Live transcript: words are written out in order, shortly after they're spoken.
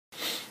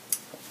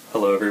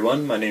Hello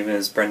everyone, my name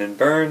is Brendan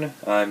Byrne.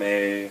 I'm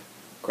a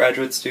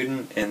graduate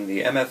student in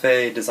the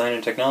MFA Design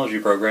and Technology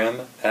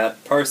program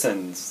at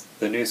Parsons,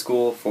 the new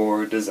school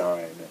for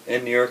design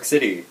in New York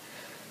City.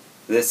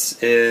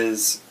 This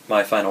is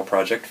my final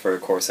project for a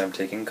course I'm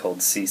taking called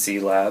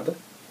CC Lab,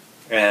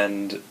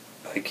 and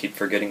I keep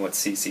forgetting what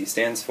CC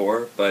stands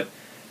for, but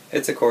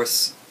it's a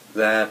course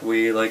that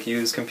we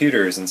use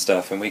computers and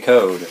stuff and we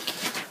code.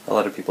 A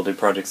lot of people did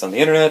projects on the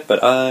internet,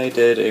 but I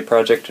did a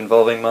project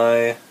involving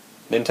my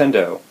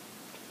Nintendo.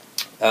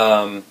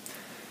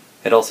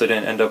 It also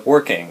didn't end up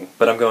working,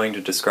 but I'm going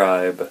to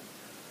describe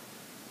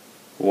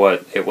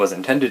what it was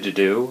intended to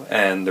do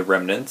and the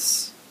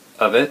remnants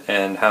of it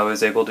and how I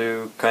was able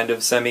to kind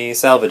of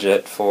semi-salvage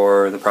it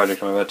for the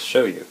project I'm about to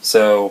show you.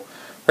 So,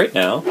 right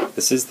now,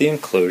 this is the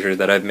enclosure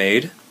that I've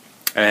made,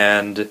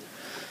 and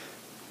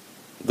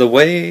the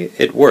way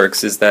it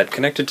works is that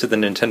connected to the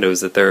Nintendo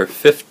is that there are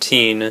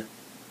 15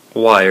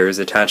 wires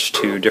attached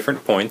to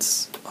different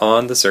points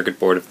on the circuit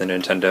board of the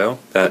Nintendo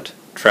that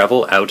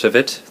travel out of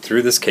it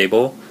through this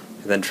cable,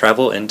 and then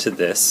travel into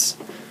this,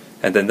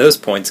 and then those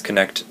points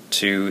connect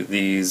to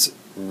these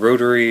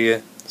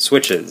rotary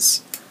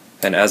switches,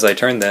 and as I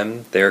turn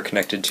them, they are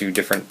connected to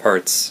different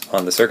parts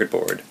on the circuit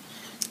board.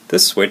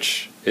 This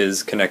switch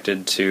is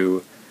connected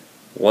to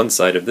one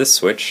side of this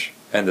switch,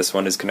 and this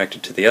one is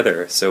connected to the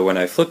other, so when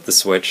I flip the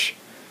switch,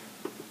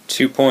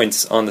 2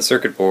 points on the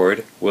circuit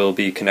board will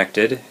be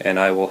connected, and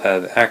I will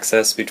have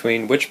access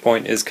between which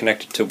point is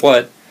connected to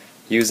what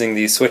using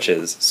these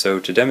switches. So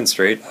to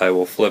demonstrate, I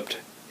will flip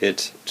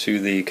it to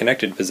the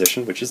connected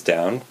position, which is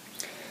down,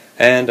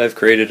 and I've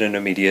created an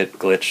immediate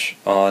glitch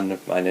on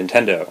my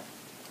Nintendo.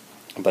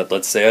 But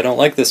let's say I don't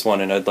like this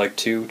one and I'd like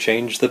to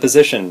change the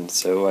position,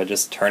 so I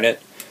just turn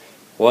it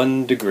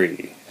 1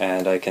 degree,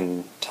 and I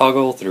can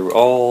toggle through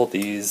all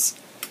these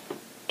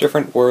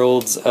different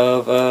worlds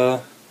of,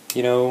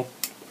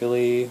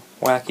 really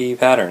wacky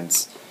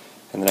patterns.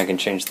 And then I can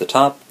change the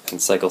top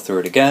and cycle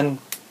through it again,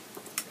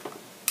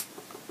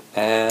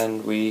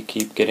 and we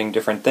keep getting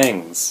different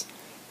things.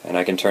 And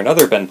I can turn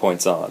other bend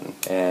points on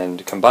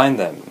and combine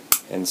them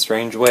in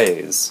strange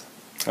ways.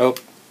 Oh,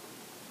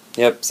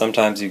 yep,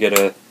 sometimes you get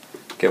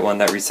one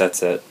that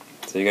resets it.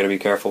 So you gotta be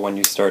careful when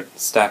you start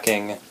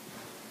stacking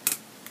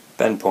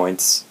bend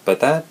points. But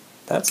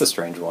that's a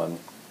strange one.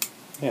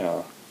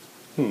 Yeah.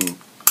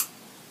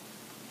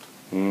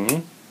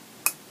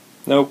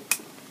 Nope.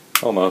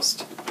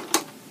 Almost.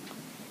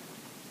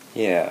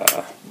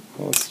 Yeah.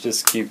 Let's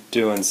just keep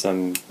doing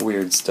some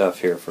weird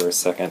stuff here for a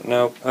second.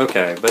 Nope.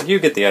 Okay, but you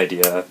get the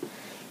idea.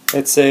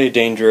 It's a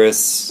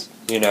dangerous,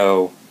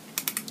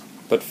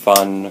 but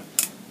fun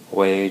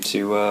way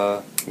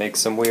to make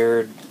some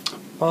weird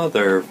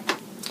other...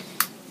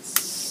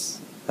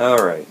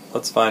 Alright,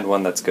 let's find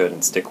one that's good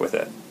and stick with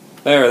it.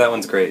 There, that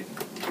one's great.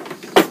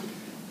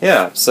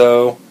 Yeah,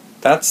 so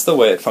that's the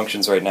way it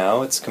functions right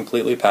now. It's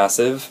completely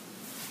passive,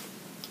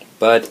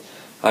 but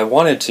I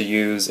wanted to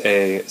use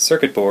a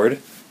circuit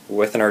board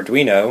with an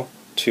Arduino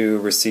to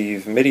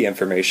receive MIDI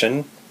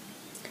information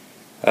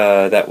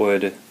that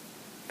would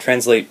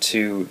translate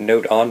to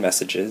note-on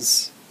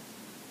messages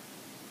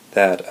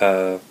that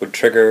would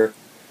trigger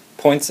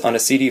points on a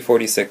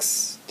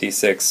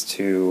CD46D6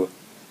 to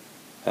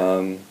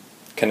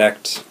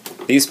connect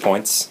these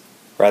points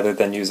rather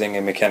than using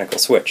a mechanical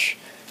switch.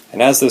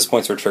 And as those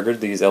points were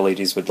triggered, these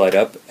LEDs would light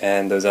up,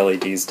 and those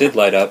LEDs did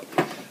light up,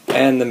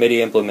 and the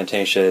MIDI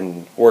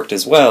implementation worked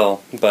as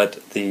well,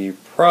 but the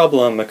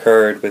problem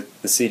occurred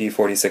with the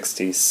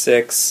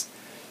CD4066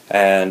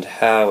 and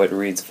how it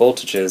reads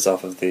voltages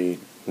off of the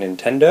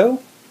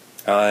Nintendo.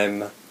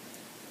 I'm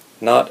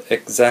not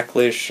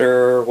exactly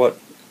sure what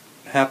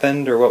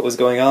happened or what was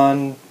going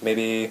on.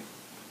 Maybe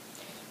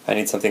I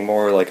need something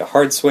more like a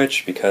hard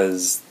switch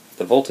because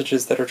the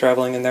voltages that are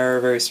traveling in there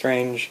are very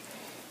strange.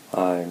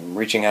 I'm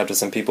reaching out to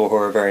some people who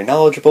are very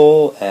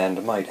knowledgeable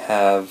and might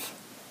have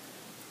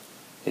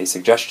a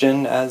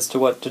suggestion as to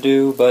what to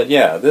do, but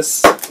yeah,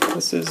 this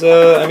is,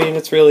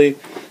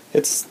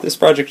 this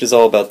project is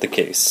all about the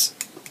case.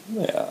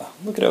 Yeah,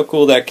 look at how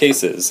cool that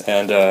case is,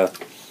 and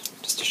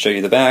just to show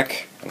you the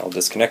back, and I'll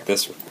disconnect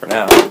this for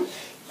now,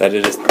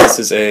 this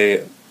is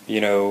a,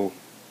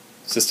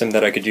 system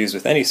that I could use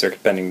with any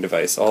circuit bending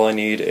device. All I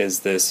need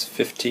is this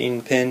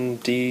 15-pin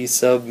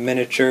D-sub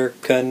miniature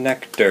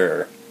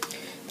connector.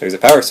 There's a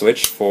power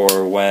switch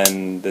for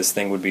when this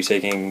thing would be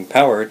taking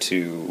power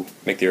to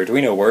make the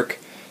Arduino work,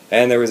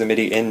 and there was a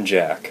MIDI in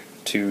jack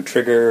to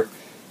trigger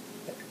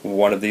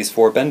one of these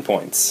 4 bend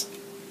points.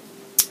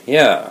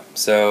 Yeah,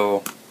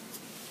 so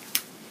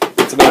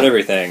that's about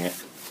everything,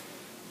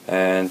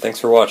 and thanks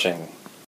for watching.